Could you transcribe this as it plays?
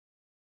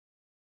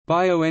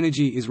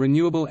Bioenergy is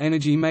renewable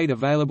energy made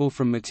available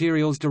from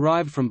materials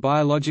derived from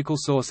biological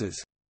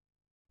sources.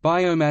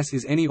 Biomass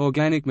is any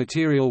organic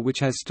material which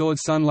has stored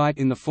sunlight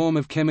in the form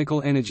of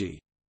chemical energy.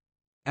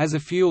 As a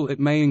fuel it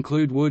may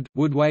include wood,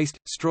 wood waste,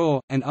 straw,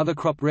 and other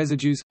crop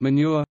residues,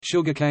 manure,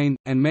 sugarcane,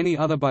 and many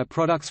other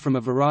byproducts from a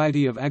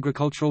variety of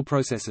agricultural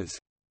processes.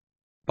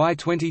 By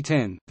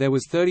 2010, there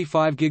was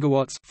 35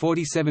 gigawatts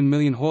 (47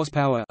 million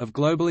horsepower) of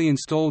globally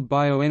installed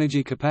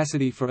bioenergy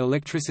capacity for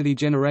electricity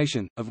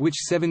generation, of which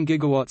 7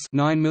 gigawatts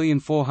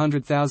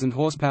 (9,400,000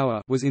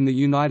 horsepower) was in the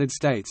United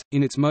States.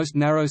 In its most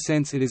narrow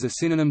sense, it is a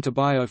synonym to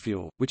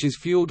biofuel, which is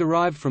fuel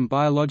derived from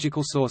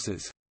biological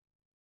sources.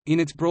 In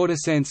its broader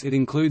sense it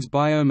includes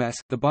biomass,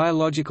 the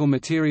biological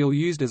material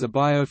used as a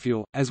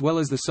biofuel, as well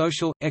as the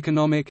social,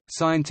 economic,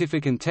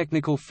 scientific and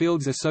technical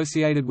fields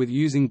associated with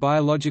using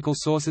biological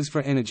sources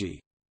for energy.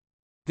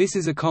 This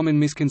is a common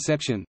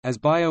misconception, as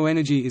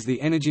bioenergy is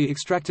the energy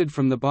extracted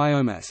from the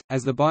biomass,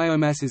 as the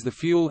biomass is the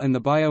fuel and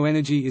the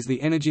bioenergy is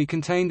the energy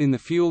contained in the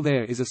fuel.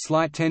 There is a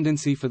slight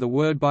tendency for the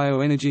word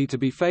bioenergy to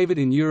be favored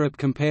in Europe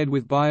compared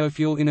with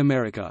biofuel in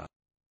America.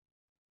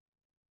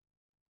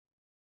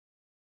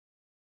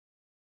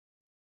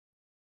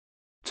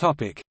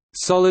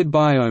 Solid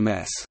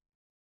biomass.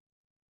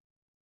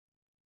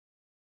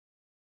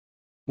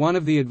 One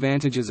of the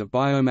advantages of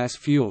biomass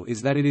fuel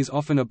is that it is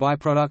often a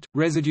byproduct,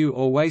 residue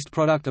or waste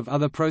product of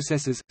other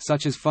processes,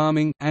 such as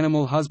farming,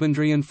 animal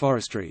husbandry and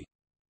forestry.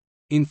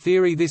 In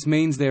theory this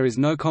means there is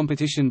no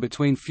competition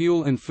between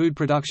fuel and food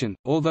production,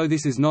 although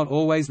this is not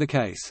always the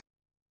case.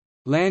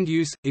 Land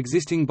use,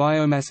 existing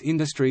biomass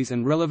industries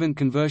and relevant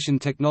conversion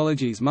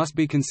technologies must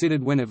be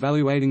considered when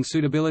evaluating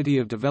suitability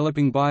of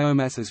developing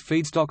biomass as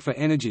feedstock for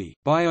energy.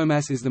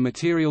 Biomass is the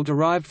material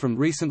derived from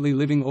recently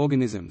living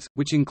organisms,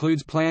 which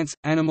includes plants,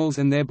 animals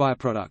and their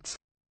byproducts.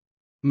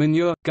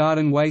 Manure,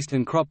 garden waste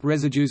and crop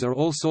residues are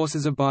all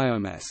sources of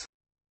biomass.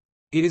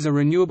 It is a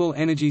renewable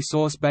energy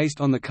source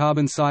based on the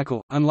carbon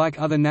cycle,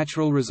 unlike other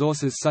natural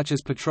resources such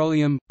as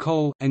petroleum,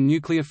 coal, and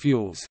nuclear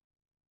fuels.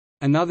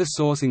 Another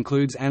source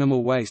includes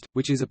animal waste,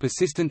 which is a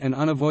persistent and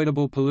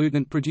unavoidable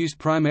pollutant produced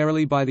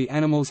primarily by the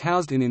animals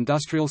housed in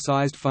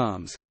industrial-sized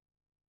farms.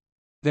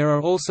 There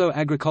are also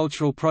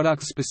agricultural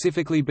products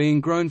specifically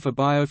being grown for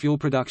biofuel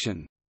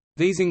production.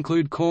 These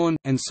include corn,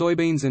 and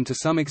soybeans and to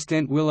some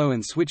extent willow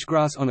and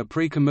switchgrass on a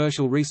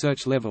pre-commercial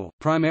research level,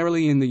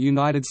 primarily in the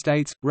United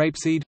States,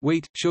 rapeseed,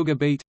 wheat, sugar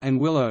beet, and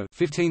willow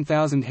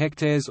 15,000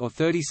 hectares or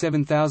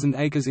 37,000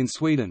 acres in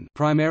Sweden,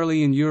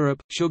 primarily in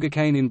Europe,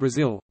 sugarcane in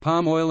Brazil,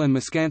 palm oil and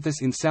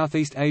miscanthus in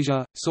Southeast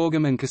Asia,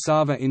 sorghum and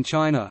cassava in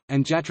China,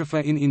 and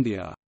jatropha in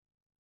India.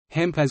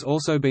 Hemp has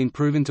also been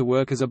proven to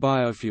work as a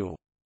biofuel.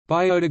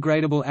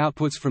 Biodegradable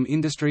outputs from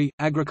industry,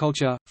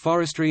 agriculture,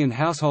 forestry and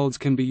households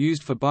can be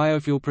used for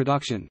biofuel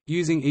production,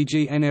 using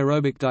e.g.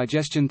 anaerobic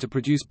digestion to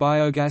produce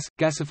biogas,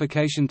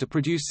 gasification to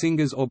produce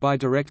syngas or by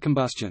direct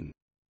combustion.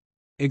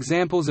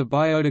 Examples of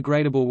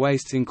biodegradable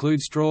wastes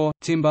include straw,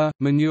 timber,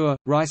 manure,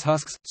 rice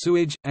husks,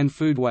 sewage, and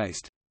food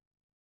waste.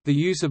 The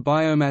use of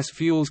biomass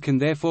fuels can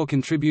therefore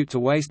contribute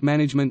to waste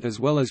management as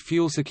well as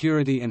fuel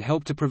security and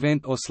help to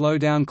prevent or slow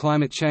down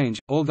climate change,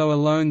 although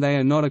alone they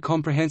are not a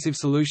comprehensive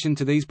solution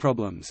to these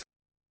problems.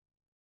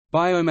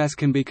 Biomass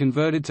can be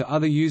converted to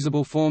other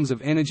usable forms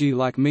of energy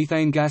like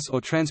methane gas or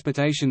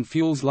transportation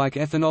fuels like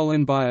ethanol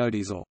and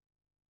biodiesel.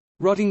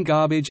 Rotting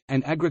garbage,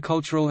 and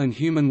agricultural and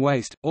human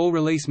waste, all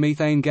release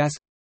methane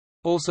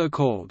gas—also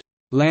called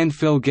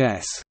landfill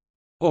gas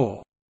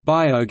or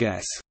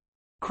biogas.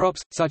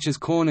 Crops, such as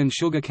corn and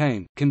sugar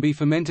cane, can be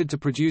fermented to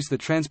produce the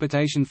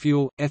transportation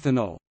fuel,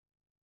 ethanol.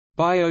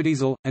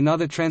 Biodiesel,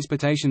 another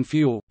transportation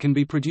fuel, can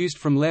be produced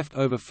from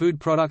left-over food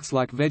products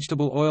like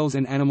vegetable oils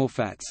and animal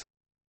fats.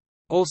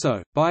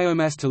 Also,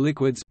 biomass to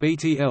liquids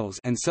 (BTLs)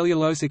 and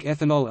cellulosic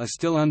ethanol are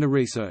still under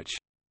research.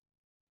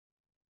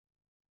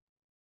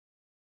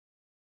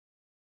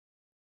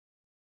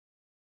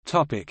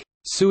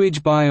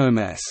 Sewage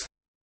biomass.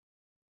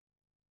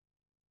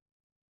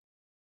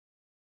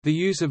 The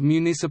use of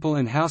municipal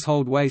and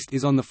household waste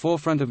is on the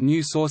forefront of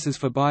new sources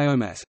for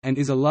biomass, and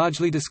is a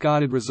largely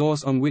discarded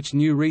resource on which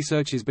new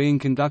research is being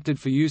conducted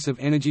for use of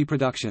energy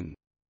production.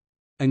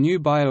 A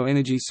new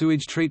bioenergy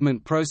sewage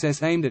treatment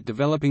process aimed at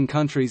developing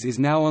countries is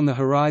now on the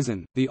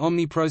horizon. The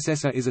Omni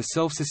processor is a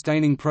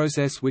self-sustaining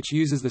process which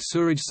uses the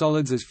sewage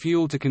solids as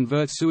fuel to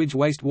convert sewage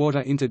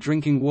wastewater into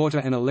drinking water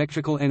and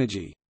electrical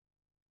energy.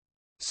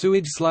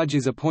 Sewage sludge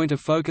is a point of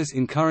focus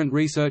in current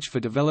research for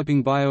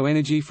developing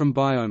bioenergy from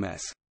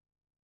biomass.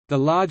 The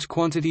large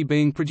quantity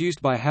being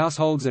produced by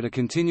households at a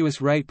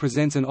continuous rate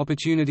presents an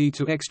opportunity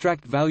to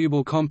extract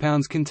valuable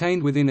compounds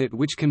contained within it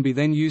which can be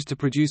then used to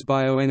produce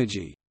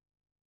bioenergy.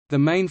 The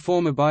main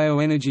form of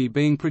bioenergy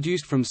being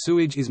produced from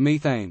sewage is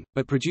methane,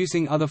 but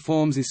producing other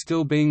forms is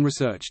still being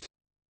researched.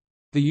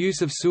 The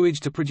use of sewage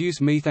to produce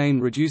methane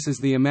reduces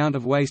the amount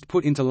of waste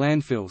put into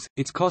landfills,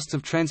 its costs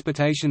of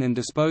transportation and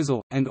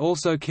disposal, and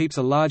also keeps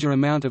a larger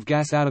amount of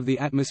gas out of the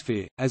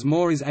atmosphere, as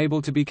more is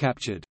able to be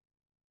captured.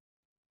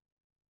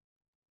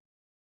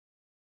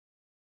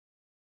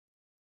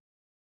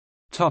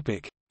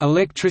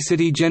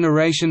 Electricity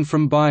generation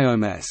from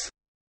biomass.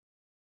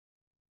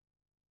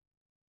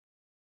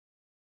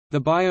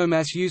 The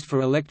biomass used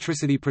for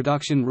electricity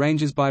production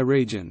ranges by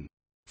region.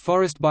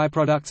 Forest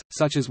byproducts,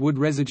 such as wood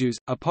residues,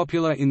 are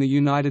popular in the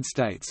United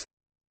States.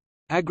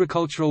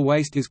 Agricultural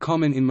waste is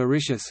common in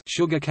Mauritius,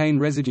 sugarcane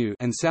residue,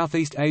 and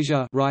Southeast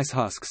Asia, rice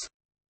husks.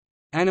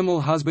 Animal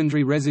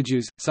husbandry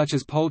residues, such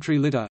as poultry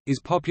litter,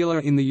 is popular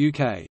in the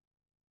UK.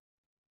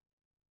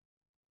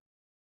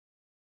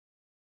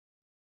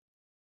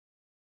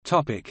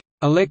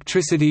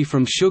 Electricity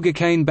from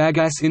sugarcane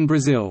bagasse in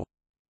Brazil.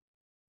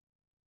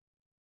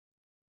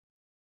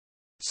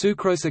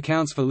 Sucrose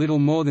accounts for little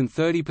more than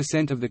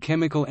 30% of the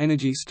chemical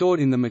energy stored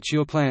in the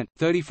mature plant,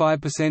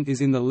 35%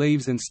 is in the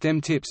leaves and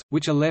stem tips,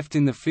 which are left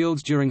in the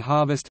fields during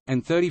harvest,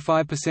 and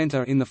 35%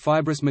 are in the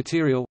fibrous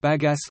material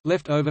bagasse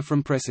left over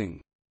from pressing.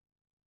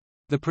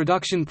 The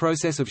production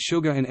process of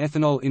sugar and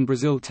ethanol in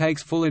Brazil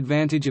takes full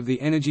advantage of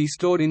the energy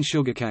stored in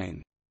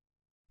sugarcane.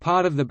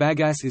 Part of the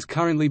bagasse is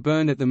currently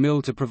burned at the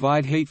mill to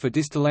provide heat for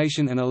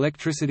distillation and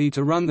electricity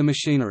to run the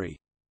machinery.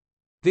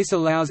 This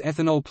allows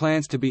ethanol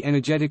plants to be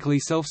energetically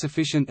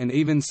self-sufficient and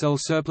even sell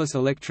surplus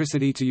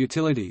electricity to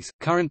utilities.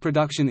 Current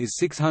production is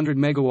 600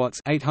 megawatts,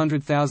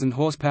 800,000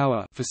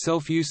 horsepower for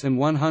self-use and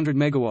 100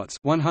 megawatts,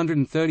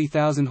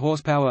 130,000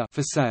 horsepower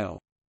for sale.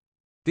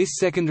 This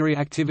secondary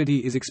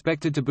activity is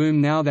expected to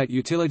boom now that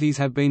utilities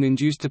have been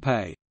induced to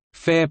pay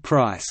fair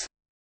price,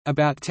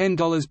 about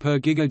 $10 per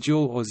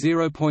gigajoule or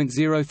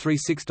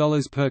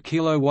 $0.036 per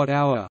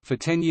kilowatt-hour for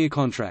 10-year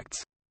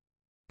contracts.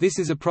 This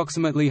is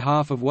approximately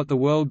half of what the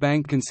World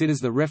Bank considers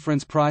the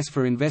reference price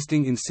for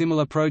investing in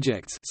similar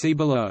projects. See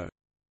below.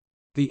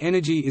 The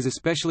energy is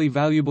especially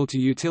valuable to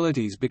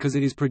utilities because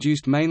it is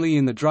produced mainly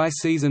in the dry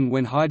season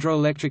when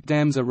hydroelectric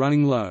dams are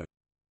running low.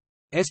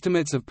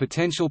 Estimates of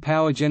potential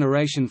power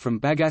generation from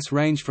bagasse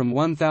range from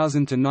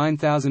 1,000 to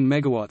 9,000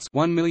 megawatts,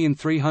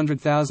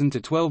 1,300,000 to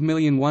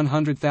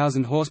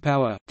 12,100,000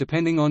 horsepower,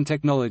 depending on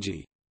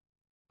technology.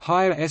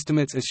 Higher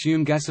estimates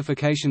assume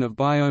gasification of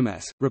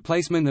biomass,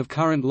 replacement of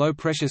current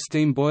low-pressure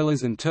steam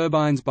boilers and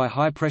turbines by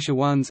high-pressure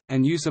ones,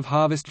 and use of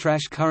harvest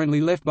trash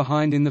currently left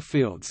behind in the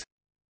fields.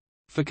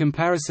 For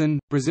comparison,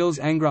 Brazil's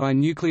Angra I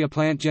nuclear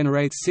plant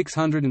generates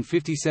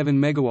 657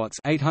 megawatts,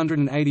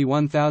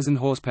 881,000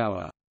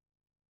 horsepower.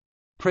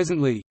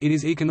 Presently, it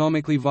is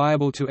economically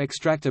viable to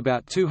extract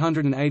about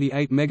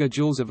 288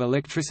 megajoules of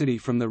electricity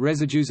from the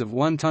residues of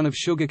 1 ton of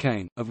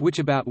sugarcane, of which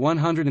about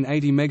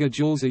 180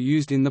 megajoules are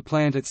used in the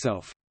plant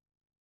itself.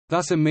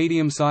 Thus a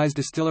medium-sized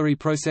distillery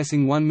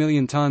processing 1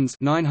 million tons,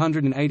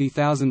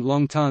 980,000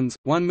 long tons,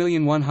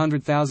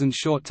 1,100,000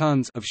 short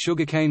tons of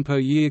sugarcane per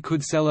year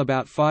could sell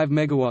about 5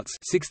 megawatts,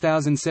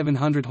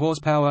 6,700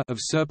 horsepower of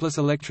surplus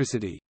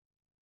electricity.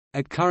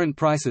 At current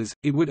prices,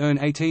 it would earn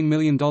 $18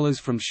 million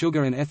from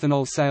sugar and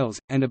ethanol sales,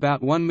 and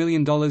about $1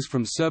 million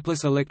from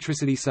surplus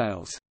electricity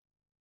sales.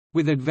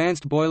 With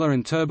advanced boiler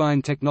and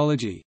turbine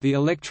technology, the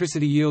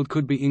electricity yield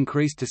could be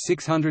increased to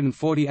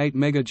 648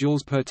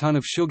 megajoules per ton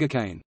of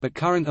sugarcane, but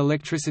current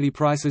electricity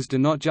prices do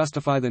not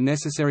justify the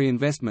necessary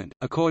investment.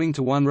 According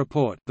to one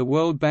report, the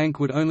World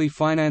Bank would only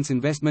finance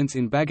investments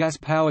in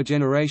bagasse power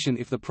generation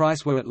if the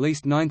price were at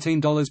least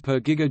 $19 per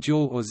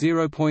gigajoule or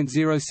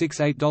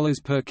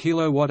 $0.068 per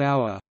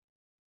kilowatt-hour.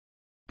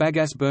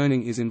 Bagasse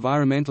burning is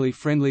environmentally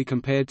friendly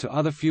compared to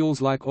other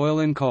fuels like oil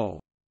and coal.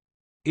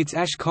 Its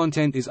ash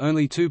content is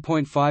only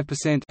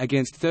 2.5%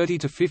 against 30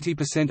 to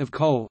 50% of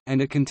coal,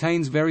 and it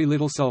contains very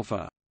little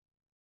sulfur.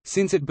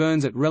 Since it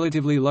burns at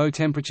relatively low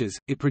temperatures,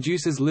 it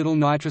produces little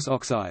nitrous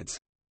oxides.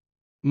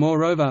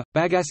 Moreover,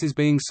 bagasse is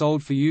being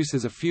sold for use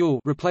as a fuel,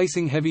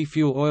 replacing heavy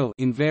fuel oil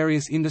in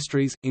various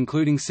industries,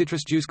 including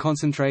citrus juice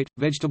concentrate,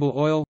 vegetable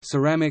oil,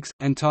 ceramics,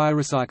 and tire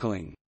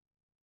recycling.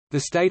 The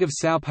state of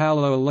São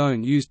Paulo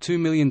alone used 2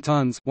 million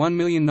tons,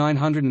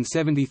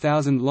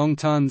 1,970,000 long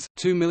tons,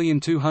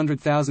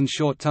 2,200,000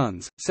 short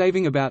tons,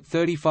 saving about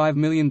 $35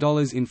 million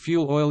in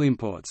fuel oil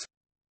imports.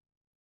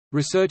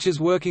 Researchers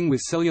working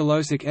with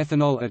cellulosic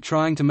ethanol are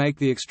trying to make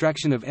the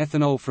extraction of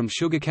ethanol from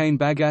sugarcane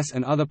bagasse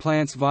and other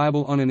plants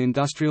viable on an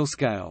industrial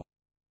scale.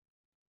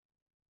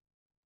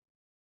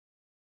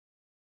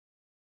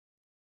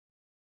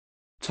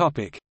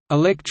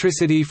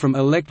 Electricity from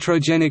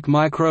electrogenic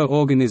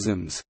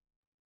micro-organisms.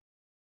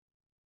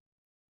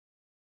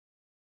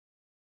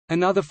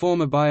 Another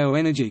form of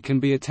bioenergy can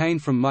be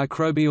attained from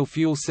microbial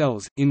fuel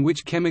cells, in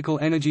which chemical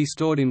energy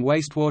stored in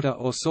wastewater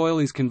or soil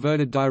is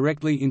converted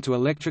directly into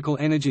electrical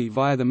energy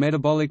via the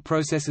metabolic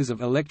processes of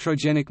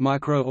electrogenic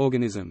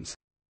microorganisms.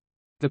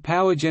 The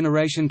power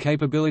generation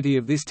capability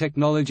of this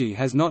technology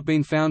has not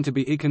been found to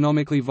be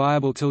economically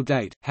viable till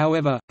date,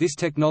 however, this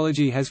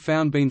technology has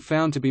been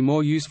found to be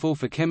more useful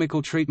for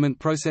chemical treatment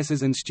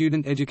processes and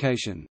student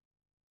education.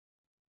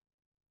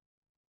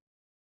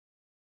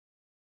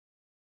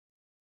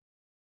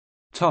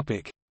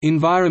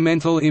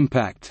 Environmental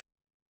impact.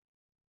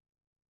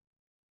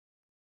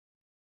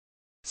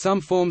 Some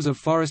forms of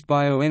forest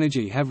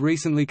bioenergy have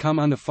recently come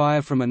under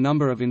fire from a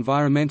number of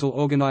environmental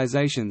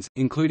organizations,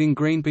 including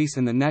Greenpeace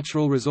and the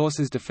Natural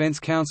Resources Defense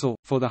Council,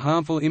 for the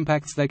harmful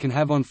impacts they can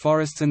have on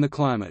forests and the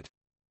climate.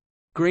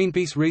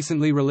 Greenpeace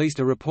recently released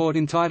a report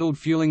entitled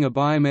Fueling a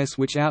Biomass,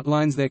 which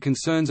outlines their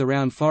concerns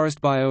around forest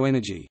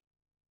bioenergy.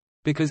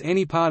 Because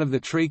any part of the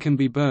tree can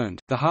be burned,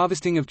 the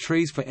harvesting of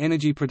trees for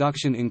energy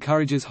production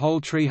encourages whole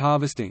tree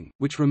harvesting,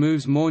 which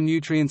removes more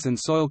nutrients and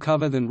soil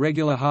cover than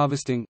regular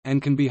harvesting,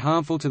 and can be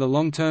harmful to the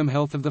long-term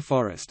health of the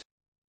forest.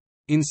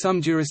 In some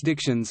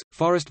jurisdictions,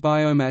 forest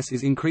biomass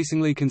is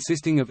increasingly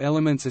consisting of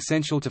elements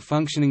essential to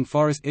functioning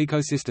forest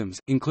ecosystems,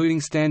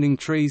 including standing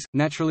trees,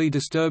 naturally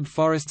disturbed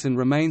forests and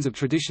remains of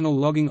traditional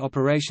logging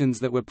operations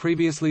that were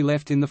previously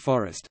left in the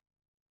forest.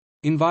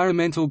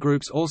 Environmental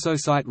groups also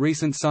cite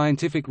recent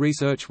scientific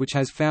research which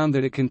has found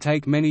that it can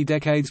take many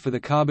decades for the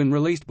carbon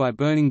released by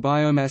burning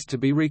biomass to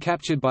be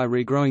recaptured by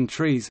regrowing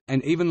trees,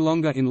 and even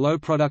longer in low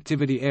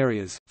productivity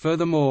areas.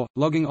 Furthermore,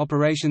 logging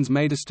operations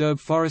may disturb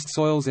forest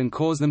soils and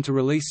cause them to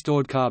release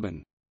stored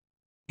carbon.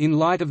 In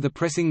light of the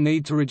pressing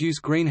need to reduce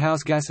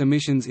greenhouse gas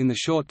emissions in the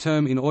short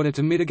term in order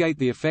to mitigate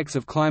the effects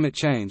of climate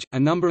change, a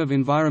number of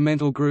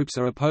environmental groups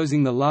are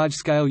opposing the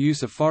large-scale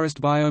use of forest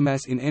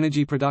biomass in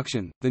energy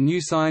production. The New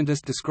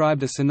Scientist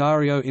described a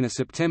scenario in a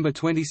September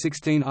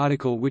 2016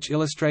 article which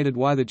illustrated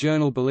why the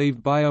journal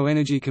believed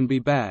bioenergy can be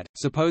bad.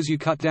 Suppose you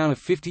cut down a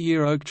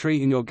 50-year oak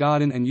tree in your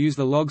garden and use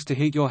the logs to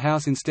heat your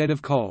house instead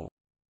of coal.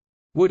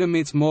 Wood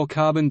emits more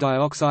carbon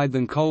dioxide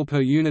than coal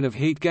per unit of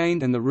heat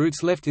gained, and the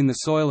roots left in the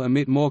soil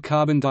emit more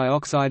carbon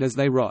dioxide as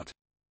they rot.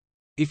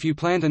 If you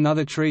plant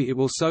another tree, it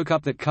will soak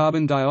up that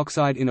carbon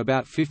dioxide in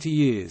about 50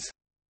 years.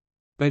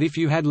 But if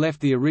you had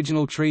left the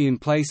original tree in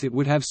place, it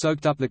would have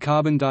soaked up the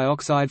carbon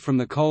dioxide from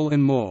the coal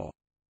and more.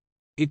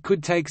 It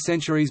could take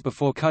centuries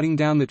before cutting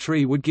down the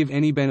tree would give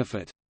any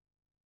benefit.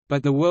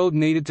 But the world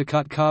needed to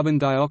cut carbon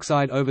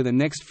dioxide over the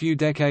next few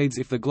decades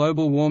if the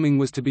global warming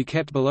was to be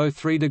kept below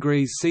 3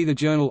 degrees C. The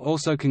journal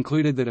also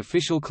concluded that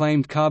official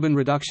claimed carbon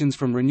reductions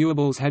from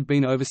renewables had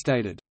been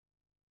overstated.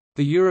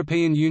 The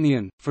European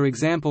Union, for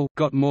example,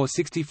 got more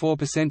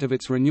 64% of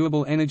its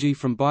renewable energy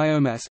from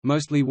biomass,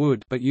 mostly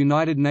wood, but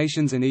United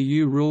Nations and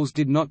EU rules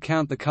did not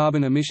count the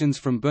carbon emissions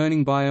from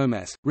burning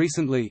biomass.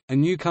 Recently, a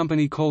new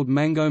company called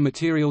Mango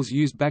Materials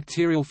used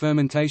bacterial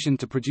fermentation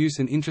to produce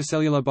an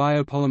intracellular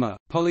biopolymer,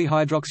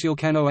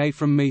 polyhydroxyalkanoate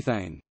from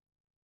methane.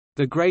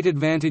 The great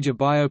advantage of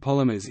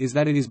biopolymers is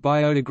that it is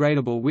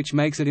biodegradable, which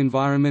makes it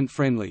environment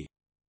friendly.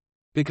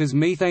 Because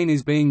methane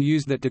is being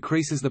used, that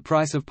decreases the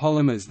price of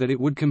polymers that it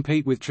would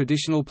compete with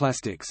traditional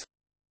plastics.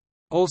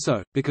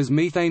 Also, because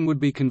methane would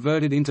be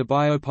converted into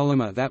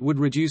biopolymer, that would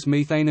reduce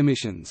methane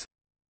emissions.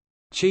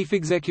 Chief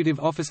Executive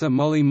Officer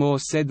Molly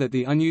Morse said that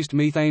the unused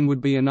methane would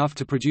be enough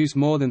to produce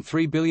more than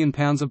 3 billion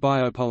pounds of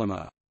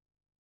biopolymer.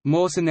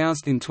 Morse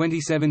announced in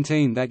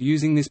 2017 that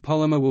using this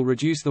polymer will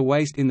reduce the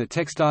waste in the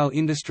textile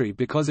industry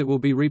because it will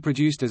be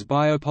reproduced as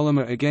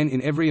biopolymer again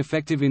in every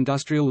effective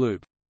industrial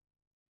loop.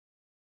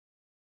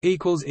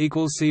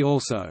 See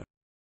also